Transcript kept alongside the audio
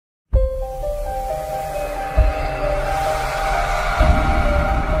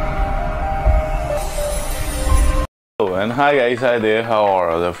gentlemen. Hi guys, hi there, how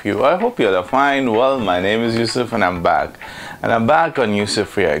are all of you? I hope you're fine. Well, my name is Yusuf and I'm back. And I'm back on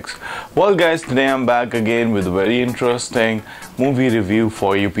Yusuf Reacts. Well guys, today I'm back again with a very interesting movie review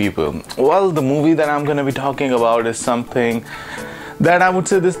for you people. Well, the movie that I'm gonna be talking about is something that I would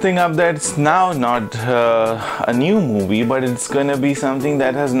say this thing up that's now not a new movie, but it's gonna be something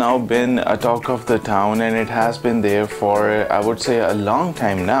that has now been a talk of the town, and it has been there for, I would say, a long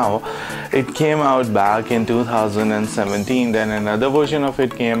time now. It came out back in 2017, then another version of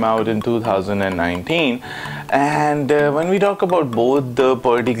it came out in 2019. And when we talk about both the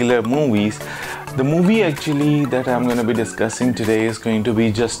particular movies, the movie actually that I'm gonna be discussing today is going to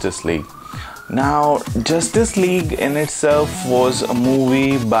be Justice League. Now, Justice League in itself was a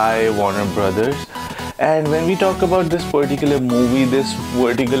movie by Warner Brothers, and when we talk about this particular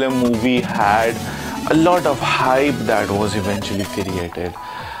movie had a lot of hype that was eventually created,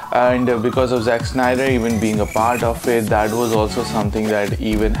 and because of Zack Snyder even being a part of it, that was also something that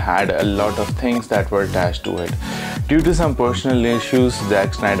even had a lot of things that were attached to it. Due to some personal issues,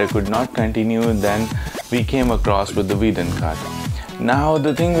 Zack Snyder could not continue, and then we came across with the Whedon cut. Now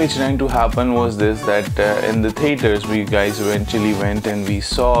the thing which trying to happen was this, that in the theaters we guys eventually went and we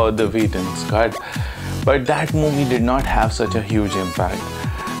saw the Whedon's cut, but that movie did not have such a huge impact.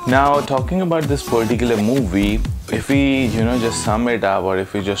 Now talking about this particular movie, if we just sum it up, or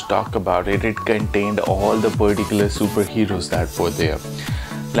if we just talk about it, it contained all the particular superheroes that were there.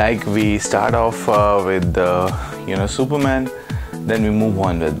 Like we start off with Superman. Then we move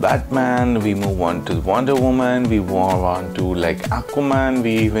on with Batman, we move on to Wonder Woman, we move on to like Aquaman,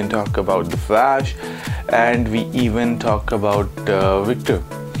 we even talk about The Flash, and we even talk about Victor.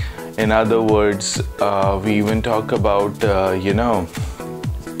 In other words, we even talk about, the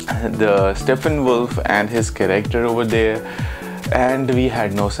Stephen Wolf and his character over there, and we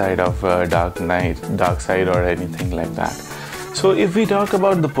had no side of dark side or anything like that. So if we talk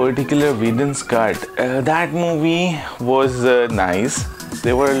about the particular Whedon's cut, that movie was nice.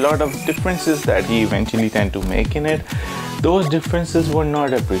 There were a lot of differences that he eventually tend to make in it. Those differences were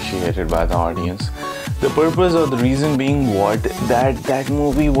not appreciated by the audience. The purpose or the reason being that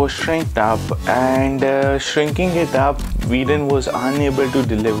movie was shrinked up, and shrinking it up, Whedon was unable to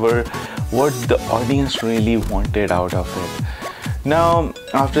deliver what the audience really wanted out of it. Now,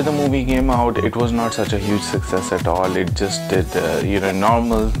 after the movie came out, it was not such a huge success at all. It just did,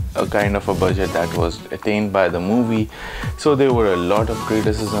 normal kind of a budget that was attained by the movie. So there were a lot of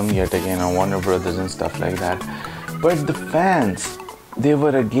criticism yet again on Warner Brothers and stuff like that. But the fans, they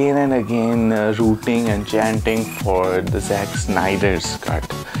were again and again rooting and chanting for the Zack Snyder's cut.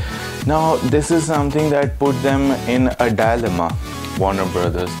 Now, this is something that put them in a dilemma, Warner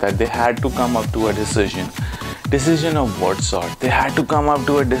Brothers, that they had to come up to a decision. Decision of what sort? They had to come up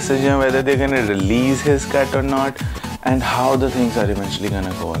to a decision whether they're going to release his cut or not, and how the things are eventually going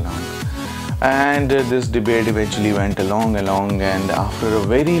to go along. And this debate eventually went along, and after a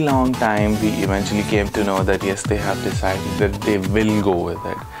very long time, we eventually came to know that yes, they have decided that they will go with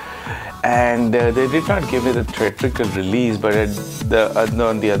it. And they did not give it a theatrical release, but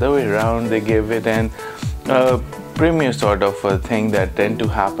on the other way around, they gave it an premiere sort of a thing that tend to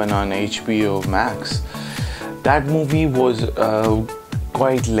happen on HBO Max. That movie was a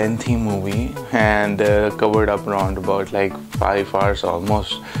quite lengthy movie, and covered up around about like 5 hours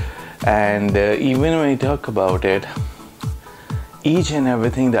almost. And even when we talk about it, each and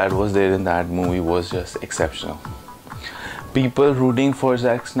everything that was there in that movie was just exceptional. People rooting for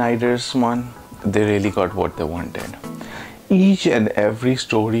Zack Snyder's one, they really got what they wanted. Each and every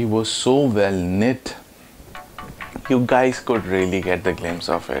story was so well knit, you guys could really get the glimpse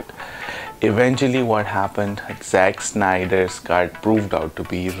of it. Eventually what happened, Zack Snyder's cut proved out to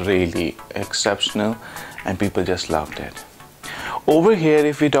be really exceptional, and people just loved it. Over here,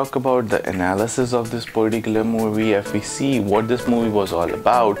 if we talk about the analysis of this particular movie, if we see what this movie was all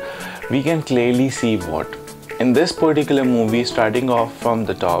about, we can clearly see what. In this particular movie, starting off from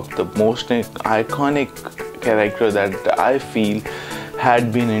the top, the most iconic character that I feel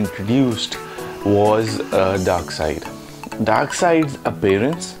had been introduced was Darkseid. Darkseid's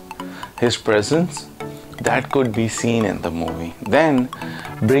appearance, his presence, that could be seen in the movie. Then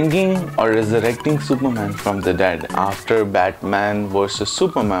bringing or resurrecting Superman from the dead. After Batman versus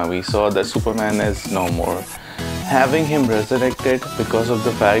Superman, we saw that Superman is no more. Having him resurrected because of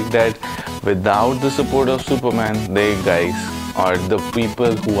the fact that without the support of Superman, they guys, or the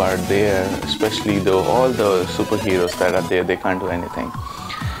people who are there, especially all the superheroes that are there, they can't do anything.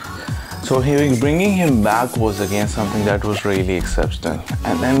 So bringing him back was again something that was really exceptional.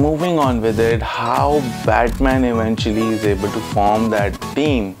 And then moving on with it, how Batman eventually is able to form that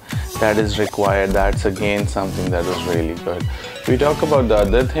team that is required. That's again something that was really good. We talk about the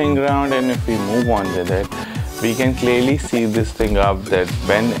other thing around, and if we move on with it, we can clearly see this thing up that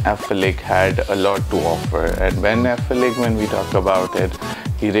Ben Affleck had a lot to offer. And Ben Affleck, when we talk about it,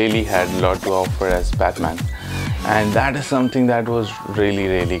 he really had a lot to offer as Batman. And that is something that was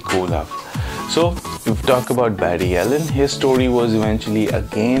really cool of. So if we talk about Barry Allen, his story was eventually,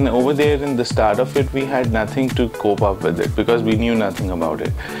 again, over there in the start of it, we had nothing to cope up with it because we knew nothing about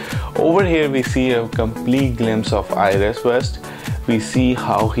it. Over here we see a complete glimpse of Iris West. We see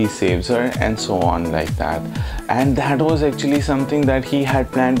how he saves her and so on like that. And that was actually something that he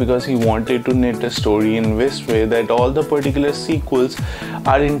had planned because he wanted to knit a story in this way that all the particular sequels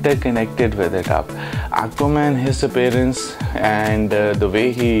are interconnected with it up. Aquaman, his appearance and the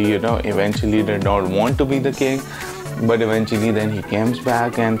way he, eventually did not want to be the king, but eventually then he comes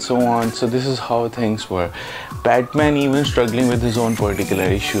back and so on. So this is how things were. Batman even struggling with his own particular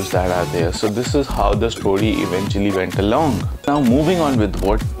issues that are there. So this is how the story eventually went along. Now moving on with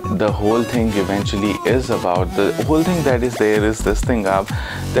what the whole thing eventually is about. The whole thing that is there is this thing up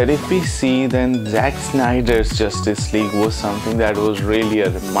that if we see, then Zack Snyder's Justice League was something that was really a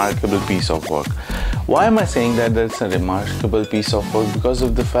remarkable piece of work. Why am I saying that that's a remarkable piece of work? Because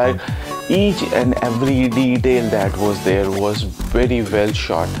of the fact each and every detail that was there was very well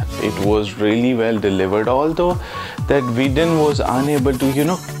shot. It was really well delivered, although that Whedon was unable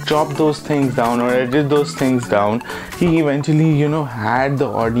to chop those things down or edit those things down. He eventually had the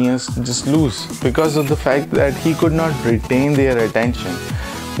audience just lose because of the fact that he could not retain their attention.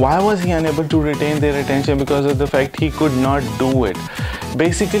 Why was he unable to retain their attention? Because of the fact he could not do it.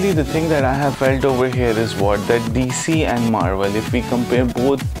 Basically, the thing that I have felt over here is what, that DC and Marvel, if we compare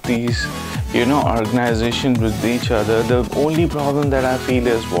both these organizations with each other, the only problem that I feel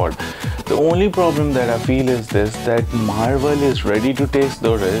is what? The only problem that I feel is this, that Marvel is ready to take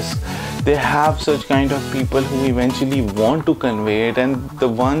the risk. They have such kind of people who eventually want to convey it, and the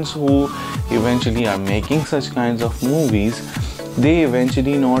ones who eventually are making such kinds of movies, they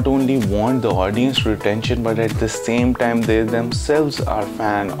eventually not only want the audience retention, but at the same time they themselves are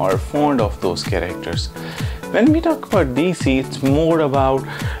fan or fond of those characters. When we talk about DC, it's more about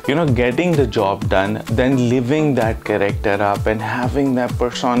getting the job done than living that character up and having that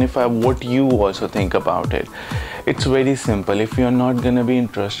personify what you also think about it. It's very simple. If you're not going to be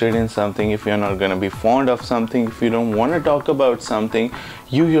interested in something, if you're not going to be fond of something, if you don't want to talk about something,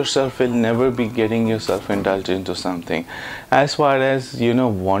 you yourself will never be getting yourself indulged into something. As far as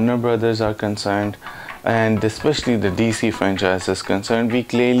Warner Brothers are concerned, and especially the DC franchise is concerned, we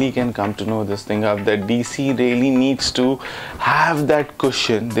clearly can come to know this thing of that DC really needs to have that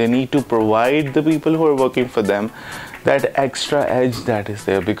cushion. They need to provide the people who are working for them that extra edge that is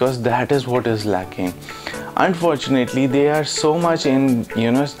there, because that is what is lacking. Unfortunately, they are so much in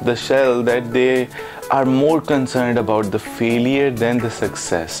the shell that they are more concerned about the failure than the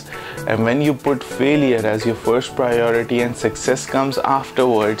success. And when you put failure as your first priority and success comes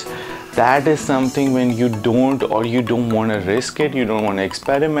afterwards, that is something when you don't want to risk it, you don't want to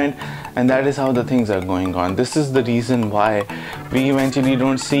experiment, and that is how the things are going on. This is the reason why we eventually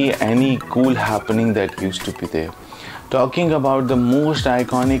don't see any cool happening that used to be there. Talking about the most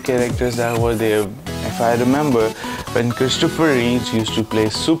iconic characters that were there, if I remember, when Christopher Reeves used to play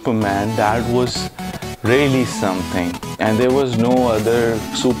Superman, that was really something, and there was no other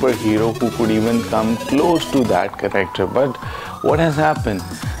superhero who could even come close to that character. But what has happened?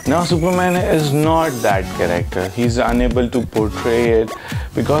 Now Superman is not that character. He's unable to portray it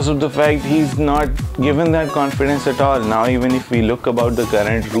because of the fact he's not given that confidence at all. Now even if we look about the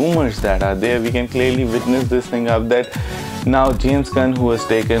current rumors that are there, we can clearly witness this thing up that now James Gunn, who has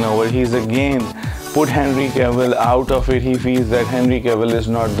taken over, he's again put Henry Cavill out of it. He feels that Henry Cavill is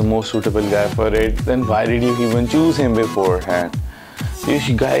not the most suitable guy for it. Then why did you even choose him beforehand?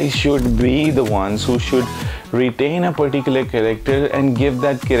 You guys should be the ones who should retain a particular character and give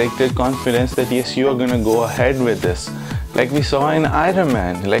that character confidence that yes, you are gonna go ahead with this. Like we saw in Iron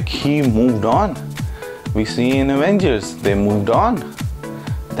Man, like he moved on. We see in Avengers, they moved on.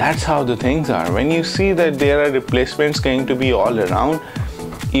 That's how the things are. When you see that there are replacements going to be all around,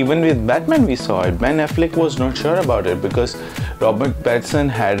 even with Batman we saw it. Ben Affleck was not sure about it because Robert Pattinson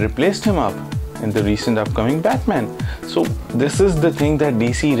had replaced him up in the recent upcoming Batman. So this is the thing that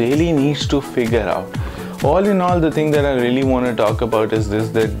DC really needs to figure out. All in all, the thing that I really want to talk about is this,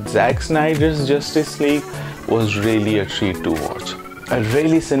 that Zack Snyder's Justice League was really a treat to watch. A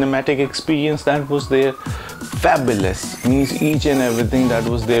really cinematic experience that was there. Fabulous. Means each and everything that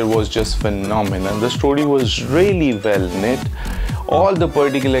was there was just phenomenal. The story was really well knit. All the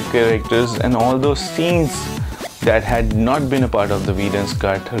particular characters and all those scenes that had not been a part of the Whedon's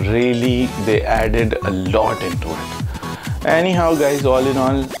cut. Really, they added a lot into it. Anyhow guys, all in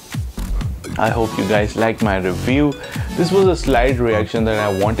all, I hope you guys liked my review. This was a slight reaction that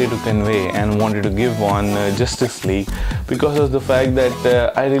I wanted to convey and wanted to give on Justice League, because of the fact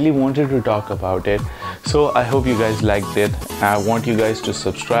that I really wanted to talk about it. So I hope you guys liked it. I want you guys to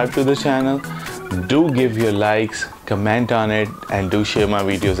subscribe to the channel. Do give your likes, comment on it, and do share my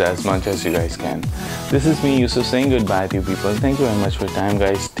videos as much as you guys can. This is me, Yusuf, saying goodbye to you people. Thank you very much for your time,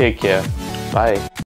 guys. Take care. Bye.